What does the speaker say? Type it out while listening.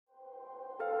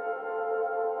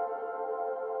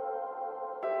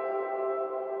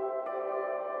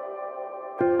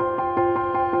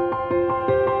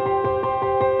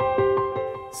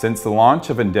Since the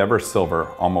launch of Endeavour Silver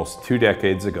almost 2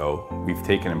 decades ago, we've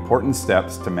taken important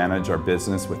steps to manage our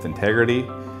business with integrity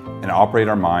and operate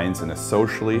our mines in a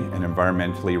socially and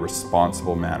environmentally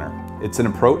responsible manner. It's an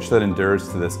approach that endures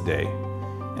to this day,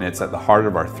 and it's at the heart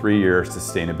of our 3-year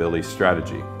sustainability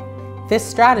strategy. This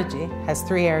strategy has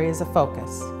 3 areas of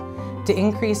focus: to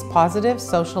increase positive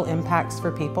social impacts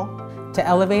for people, to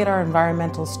elevate our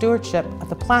environmental stewardship of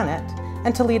the planet,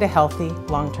 and to lead a healthy,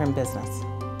 long-term business.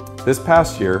 This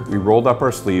past year, we rolled up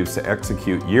our sleeves to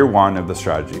execute year 1 of the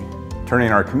strategy,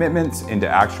 turning our commitments into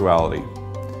actuality.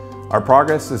 Our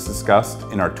progress is discussed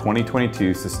in our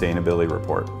 2022 Sustainability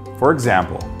Report. For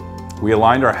example, we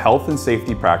aligned our health and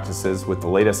safety practices with the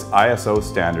latest ISO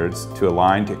standards to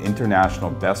align to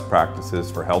international best practices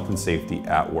for health and safety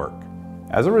at work.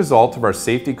 As a result of our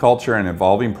safety culture and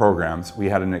evolving programs, we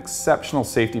had an exceptional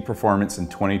safety performance in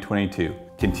 2022,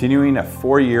 continuing a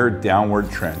 4-year downward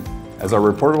trend, as our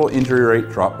reportable injury rate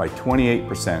dropped by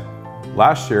 28%.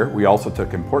 Last year, we also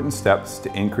took important steps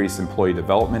to increase employee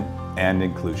development and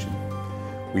inclusion.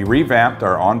 We revamped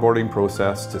our onboarding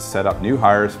process to set up new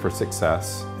hires for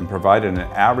success and provided an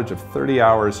average of 30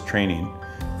 hours training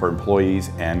for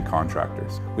employees and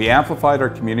contractors. We amplified our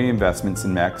community investments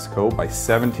in Mexico by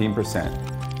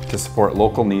 17% to support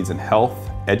local needs in health,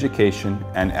 education,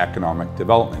 and economic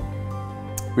development.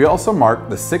 We also marked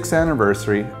the 6th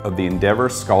anniversary of the Endeavour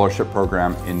Scholarship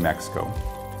Program in Mexico,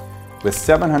 with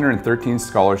 713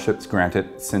 scholarships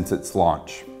granted since its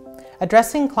launch.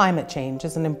 Addressing climate change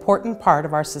is an important part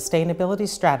of our sustainability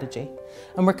strategy,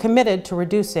 and we're committed to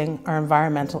reducing our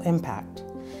environmental impact.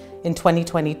 In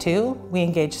 2022, we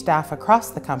engaged staff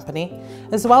across the company,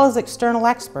 as well as external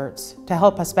experts, to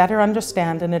help us better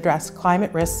understand and address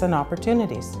climate risks and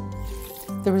opportunities.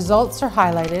 The results are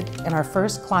highlighted in our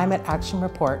first Climate Action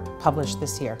Report published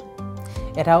this year.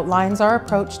 It outlines our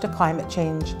approach to climate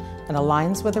change and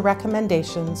aligns with the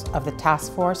recommendations of the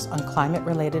Task Force on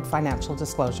Climate-Related Financial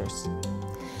Disclosures.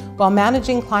 While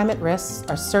managing climate risks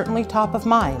are certainly top of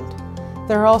mind,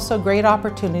 there are also great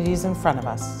opportunities in front of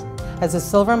us. As a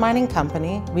silver mining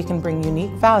company, we can bring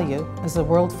unique value as the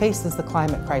world faces the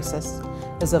climate crisis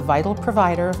as a vital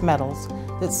provider of metals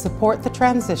that support the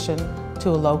transition to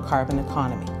a low-carbon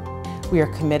economy. We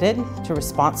are committed to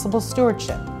responsible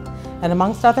stewardship, and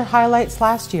amongst other highlights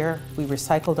last year, we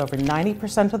recycled over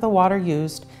 90% of the water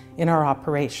used in our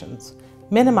operations,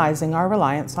 minimizing our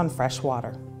reliance on fresh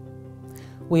water.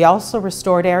 We also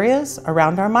restored areas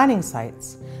around our mining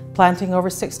sites, planting over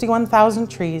 61,000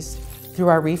 trees through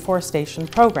our reforestation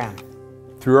program.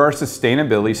 Through our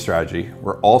sustainability strategy,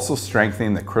 we're also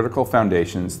strengthening the critical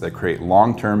foundations that create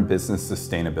long-term business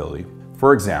sustainability.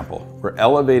 For example, we're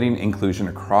elevating inclusion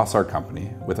across our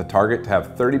company with a target to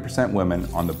have 30% women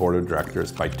on the board of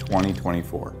directors by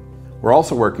 2024. We're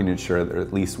also working to ensure that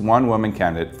at least 1 woman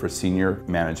candidate for senior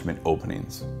management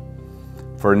openings.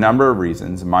 For a number of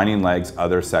reasons, mining lags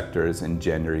other sectors in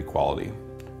gender equality.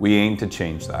 We aim to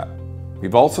change that.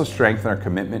 We've also strengthened our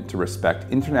commitment to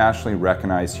respect internationally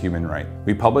recognized human rights.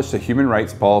 We published a human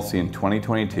rights policy in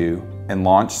 2022 and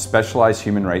launched specialized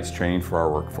human rights training for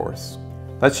our workforce.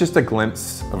 That's just a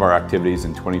glimpse of our activities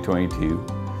in 2022.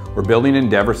 We're building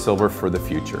Endeavour Silver for the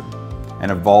future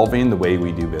and evolving the way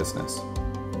we do business.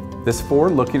 This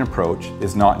forward-looking approach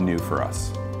is not new for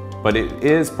us, but it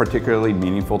is particularly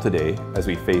meaningful today as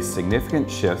we face significant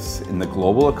shifts in the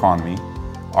global economy,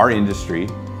 our industry,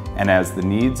 and as the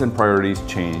needs and priorities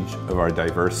change of our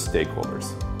diverse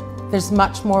stakeholders. There's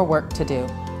much more work to do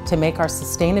to make our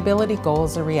sustainability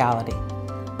goals a reality,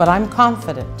 but I'm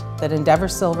confident that Endeavour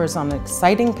Silver is on an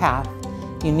exciting path,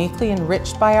 uniquely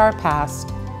enriched by our past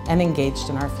and engaged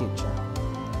in our future.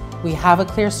 We have a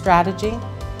clear strategy,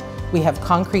 we have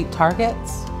concrete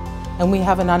targets, and we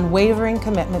have an unwavering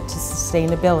commitment to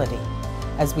sustainability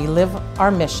as we live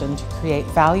our mission to create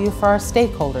value for our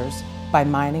stakeholders by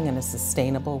mining in a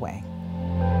sustainable way.